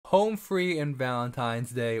home free and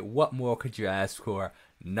Valentine's Day. What more could you ask for?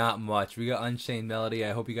 Not much. We got Unchained Melody.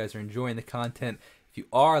 I hope you guys are enjoying the content. If you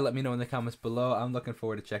are, let me know in the comments below. I'm looking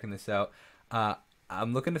forward to checking this out.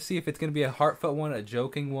 I'm looking to see if it's going to be a heartfelt one, a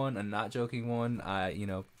joking one, a not joking one. You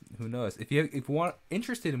know, who knows? If you want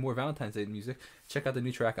interested in more Valentine's Day music, check out the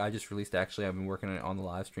new track I just released. Actually, I've been working on it on the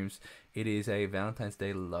live streams. It is a Valentine's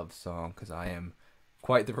Day love song because I am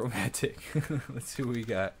quite the romantic. Let's see what we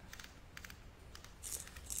got.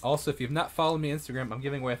 Also, if you've not followed me on Instagram, I'm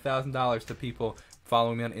giving away $1,000 to people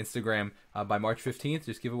following me on Instagram by March 15th.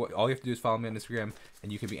 Just give away. All you have to do is follow me on Instagram,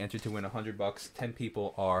 and you can be entered to win $100. 10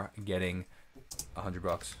 people are getting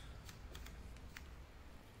 $100.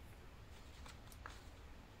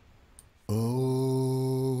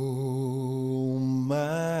 Oh,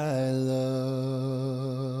 my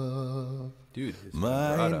love, dude,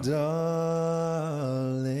 my darling,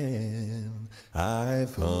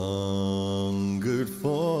 I've hungered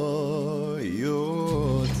for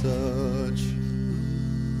your touch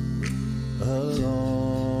a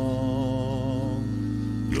long,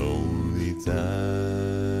 lonely time.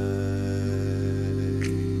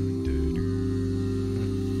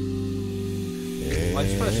 I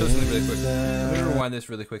just want to show something really quick. Let me rewind this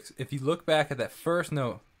really quick. If you look back at that first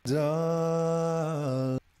note,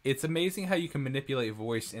 it's amazing how you can manipulate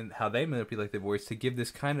voice and how they manipulate the voice to give this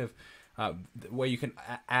kind of where you can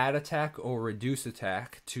add attack or reduce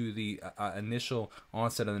attack to the initial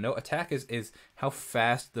onset of the note. Attack is how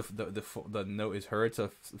fast the note is heard. So,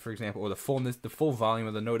 for example, or the full volume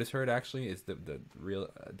of the note is heard. Actually, is the real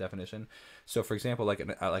definition. So, for example, like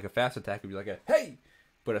a fast attack would be like a hey.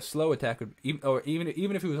 But a slow attack would, even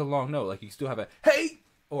if it was a long note, like you still have a hey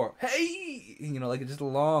or hey, you know, like it's just a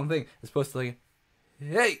long thing. As opposed to like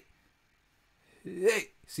hey, hey.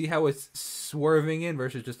 See how it's swerving in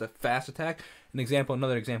versus just a fast attack.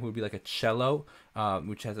 Another example would be like a cello,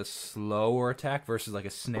 which has a slower attack versus like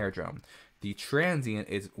a snare drum. The transient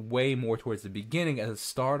is way more towards the beginning as the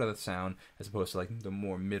start of the sound, as opposed to like the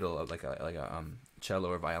more middle of like a cello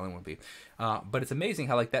or violin would be. But it's amazing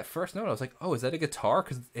how like that first note, I was like, oh, is that a guitar?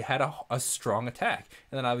 Because it had a strong attack.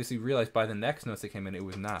 And then I obviously realized by the next notes that came in, it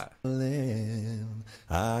was not.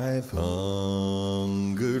 I've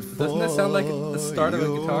hungered for Doesn't that sound like the start of a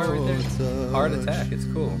guitar right there? Hard attack, it's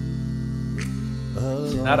cool.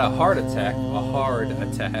 Not a heart attack, a hard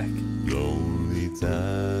attack. Lonely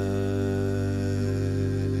time.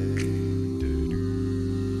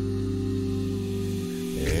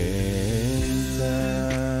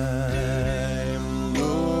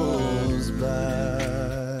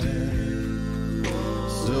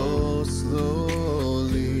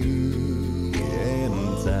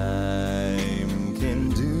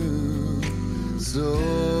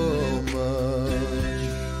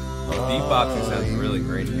 Beatboxing sounds really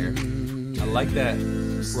great here. I like that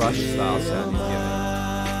Rush style sound he's giving.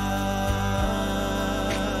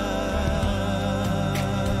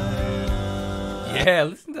 Yeah,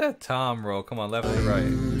 listen to that tom roll. Come on, left and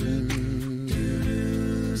right.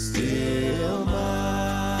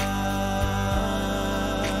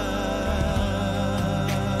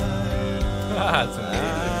 That's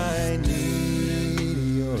amazing.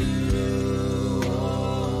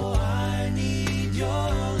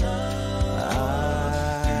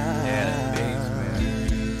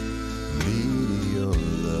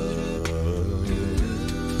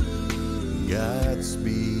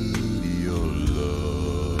 Speed your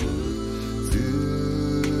love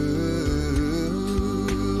through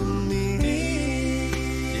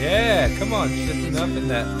me. Yeah, come on, shifting up in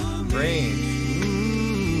that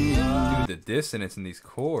range. Dude, the dissonance in these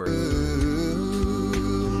chords.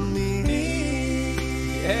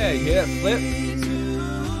 Yeah, flip.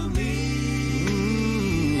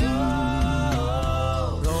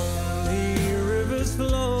 Lonely rivers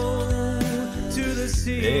flow to the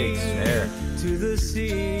sea. Big snare. To the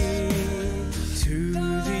sea, to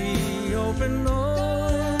the open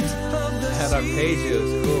arms of the Had our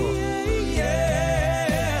pages, cool.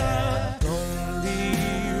 Yeah. Lonely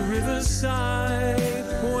riverside,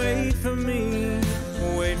 wait for me,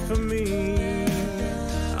 wait for me.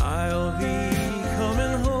 I'll be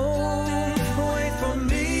coming home, wait for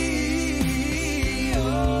me.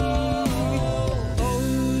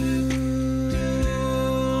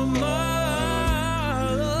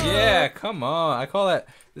 Yeah, come on. I call that,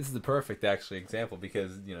 this is the perfect actually example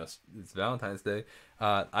because, you know, it's Valentine's Day.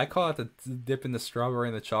 I call it the dip in the strawberry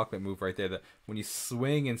and the chocolate move right there. That when you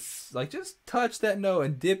swing and like just touch that note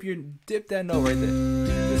and dip that note right there. Listen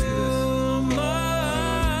to this.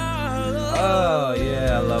 Oh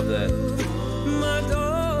yeah, I love that. My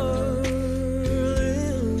darling,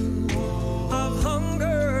 I've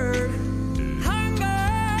hungered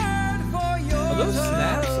those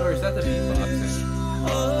snaps or is that the beatboxing?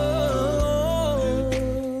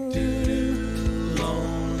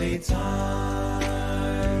 Lonely time,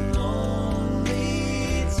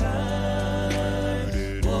 lonely time,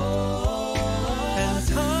 and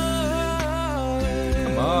time.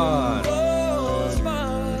 Come on. Goes by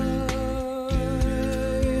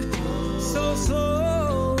so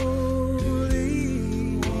slowly,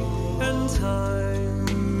 and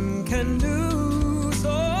time can do so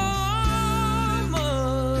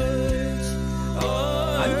much.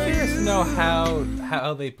 I'm curious to know how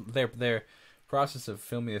their process of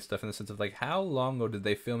filming this stuff, in the sense of like how long ago did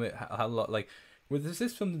they film it? How long, like, was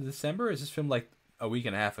this filmed in December, or is this filmed like a week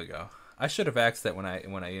and a half ago? I should have asked that when I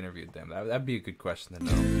interviewed them. That'd be a good question to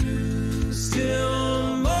know.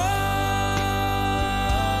 Still more.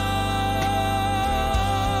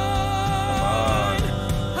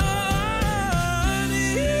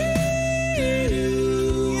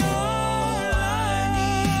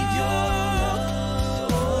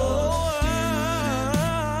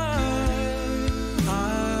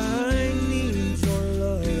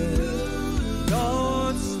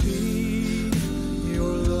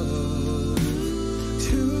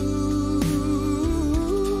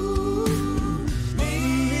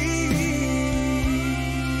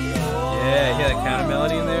 Counter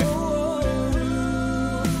melody in there.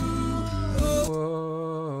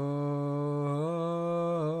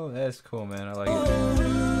 Whoa, that's cool, man. I like it.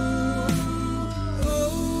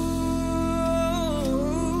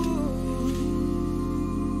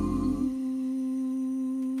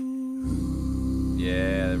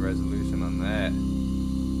 Yeah, the resolution on that.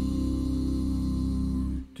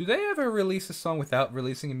 Do they ever release a song without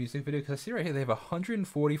releasing a music video? Because I see right here they have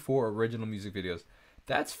 144 original music videos.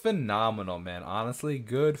 That's phenomenal, man. Honestly,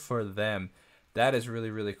 good for them. That is really,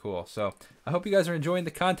 really cool. So I hope you guys are enjoying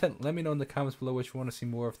the content. Let me know in the comments below what you want to see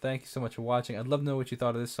more of. Thank you so much for watching. I'd love to know what you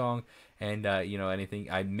thought of this song, and you know, anything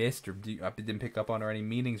I missed or didn't pick up on, or any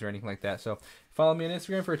meanings or anything like that. So follow me on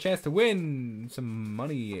Instagram for a chance to win some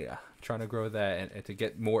money. Trying to grow that and to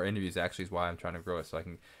get more interviews. Actually, is why I'm trying to grow it, so I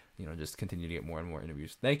can, you know, just continue to get more and more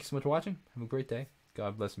interviews. Thank you so much for watching. Have a great day.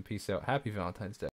 God bless and peace out. Happy Valentine's Day.